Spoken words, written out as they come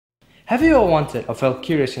Have you ever wanted or felt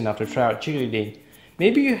curious enough to try out cheerleading?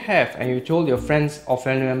 Maybe you have and you told your friends or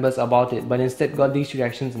family members about it but instead got these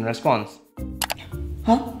reactions in response.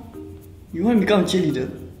 Huh? You want to become a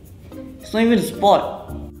cheerleader? It's not even a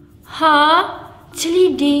sport. Huh?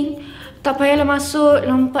 Cheerleading? Tak payahlah masuk,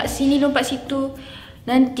 lompat sini, lompat situ.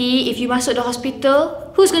 Nanti, if you masuk the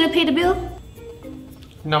hospital, who's gonna pay the bill?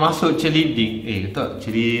 Nak masuk cheerleading? Tak,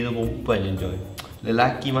 cheerleading tu perempuan je enjoy.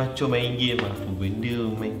 Lelaki macho main game, apa benda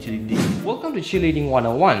main cheerleading. Welcome to Cheerleading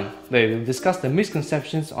 101, where we'll discuss the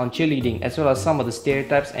misconceptions on cheerleading as well as some of the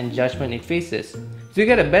stereotypes and judgment it faces. To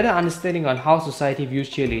get a better understanding on how society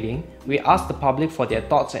views cheerleading, we asked the public for their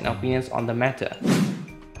thoughts and opinions on the matter.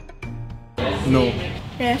 No.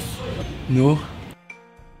 Yes. No.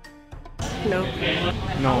 No.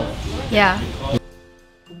 No. Yeah.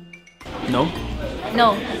 No.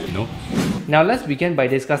 No. No. Now let's begin by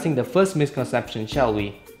discussing the first misconception, shall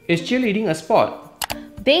we? Is cheerleading a sport?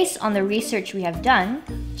 Based on the research we have done,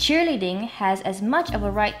 cheerleading has as much of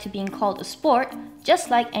a right to being called a sport just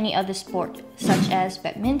like any other sport, such as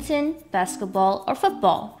badminton, basketball, or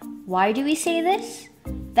football. Why do we say this?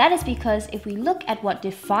 That is because if we look at what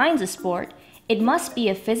defines a sport, it must be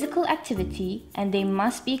a physical activity and they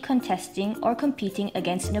must be contesting or competing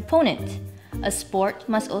against an opponent. A sport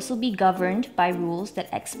must also be governed by rules that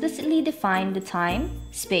explicitly define the time,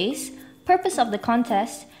 space, purpose of the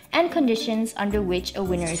contest, and conditions under which a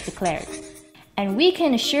winner is declared. And we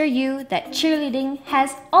can assure you that cheerleading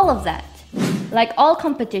has all of that. Like all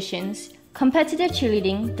competitions, competitive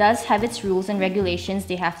cheerleading does have its rules and regulations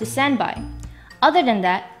they have to stand by. Other than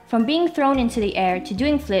that, from being thrown into the air to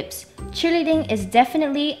doing flips, cheerleading is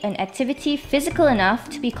definitely an activity physical enough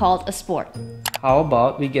to be called a sport. How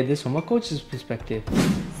about we get this from a coach's perspective?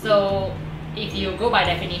 So, if you go by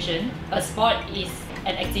definition, a sport is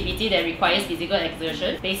an activity that requires physical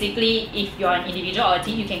exertion. Basically, if you're an individual or a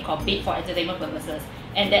team, you can compete for entertainment purposes.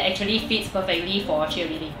 And that actually fits perfectly for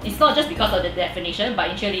cheerleading. It's not just because of the definition, but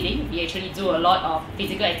in cheerleading, we actually do a lot of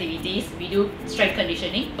physical activities. We do strength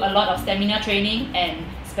conditioning, a lot of stamina training, and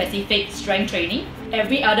specific strength training.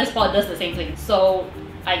 Every other sport does the same thing. So,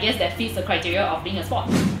 I guess that fits the criteria of being a sport.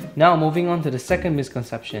 Now moving on to the second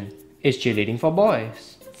misconception. Is cheerleading for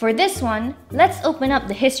boys? For this one, let's open up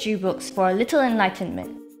the history books for a little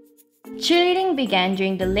enlightenment. Cheerleading began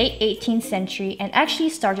during the late 18th century and actually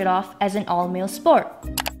started off as an all-male sport.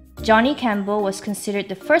 Johnny Campbell was considered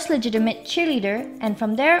the first legitimate cheerleader, and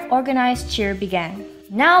from there, organized cheer began.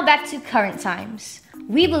 Now back to current times.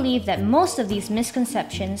 We believe that most of these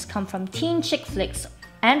misconceptions come from teen chick flicks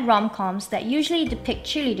and rom-coms that usually depict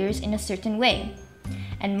cheerleaders in a certain way.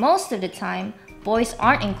 And most of the time, boys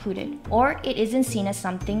aren't included, or it isn't seen as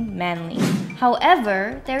something manly.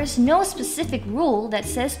 However, there is no specific rule that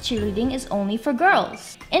says cheerleading is only for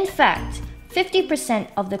girls. In fact, 50%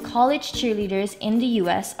 of the college cheerleaders in the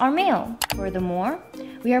US are male. Furthermore,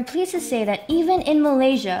 we are pleased to say that even in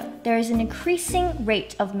Malaysia, there is an increasing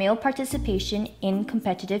rate of male participation in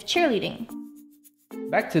competitive cheerleading.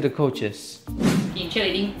 Back to the coaches. In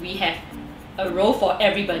cheerleading, we have a role for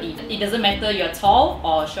everybody. It doesn't matter you're tall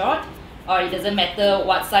or short, or it doesn't matter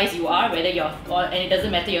what size you are, and it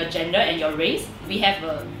doesn't matter your gender and your race. We have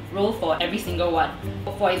a role for every single one.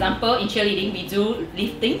 For example, in cheerleading, we do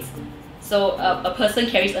liftings. So a person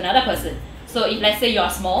carries another person. So if let's say you are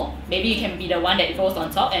small, maybe you can be the one that goes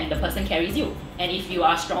on top and the person carries you. And if you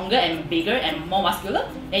are stronger and bigger and more muscular,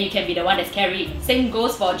 then you can be the one that's carrying. Same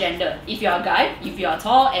goes for gender. If you are a guy, if you are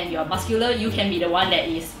tall and you're muscular, you can be the one that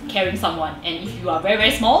is carrying someone. And if you are very,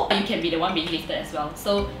 very small, you can be the one being lifted as well.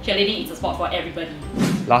 So cheerleading is a sport for everybody.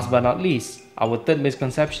 Last but not least, our third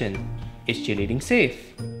misconception. Is cheerleading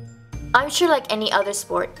safe? I'm sure like any other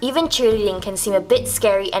sport, even cheerleading can seem a bit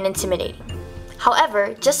scary and intimidating.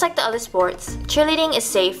 However, just like the other sports, cheerleading is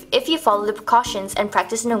safe if you follow the precautions and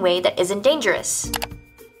practice in a way that isn't dangerous.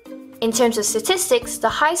 In terms of statistics, the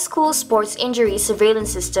High School Sports Injury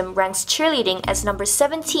Surveillance System ranks cheerleading as number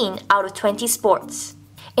 17 out of 20 sports.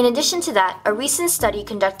 In addition to that, a recent study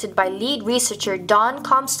conducted by lead researcher Don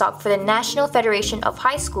Comstock for the National Federation of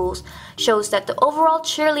High Schools shows that the overall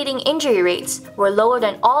cheerleading injury rates were lower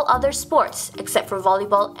than all other sports except for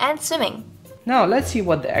volleyball and swimming. Now let's see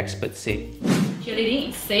what the experts say. Cheerleading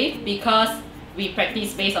is safe because we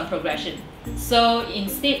practice based on progression. So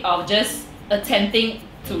instead of just attempting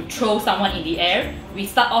to throw someone in the air, we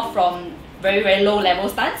start off from very, very low level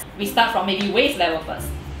stance. We start from maybe waist level first.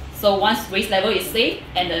 So once waist level is safe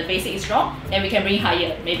and the basic is strong, then we can bring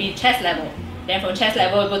higher, maybe chest level. Then from chest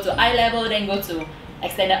level, go to eye level, then go to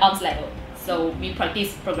extended arms level. So we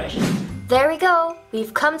practice progression. There we go!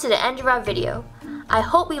 We've come to the end of our video. I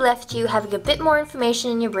hope we left you having a bit more information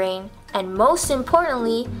in your brain and most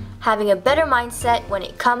importantly, having a better mindset when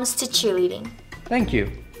it comes to cheerleading. Thank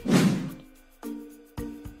you.